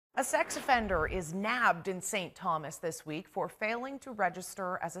A sex offender is nabbed in St. Thomas this week for failing to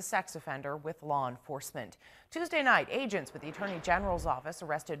register as a sex offender with law enforcement. Tuesday night, agents with the Attorney General's office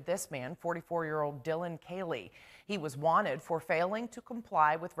arrested this man, 44-year-old Dylan Cayley. He was wanted for failing to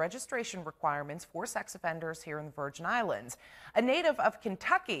comply with registration requirements for sex offenders here in the Virgin Islands. A native of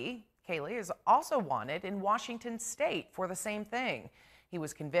Kentucky, Cayley is also wanted in Washington State for the same thing. He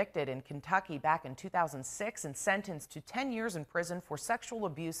was convicted in Kentucky back in 2006 and sentenced to 10 years in prison for sexual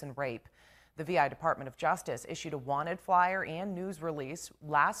abuse and rape. The VI Department of Justice issued a wanted flyer and news release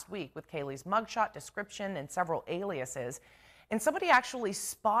last week with Cayley's mugshot, description, and several aliases. And somebody actually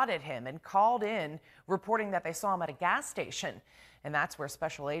spotted him and called in, reporting that they saw him at a gas station. And that's where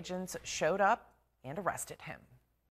special agents showed up and arrested him.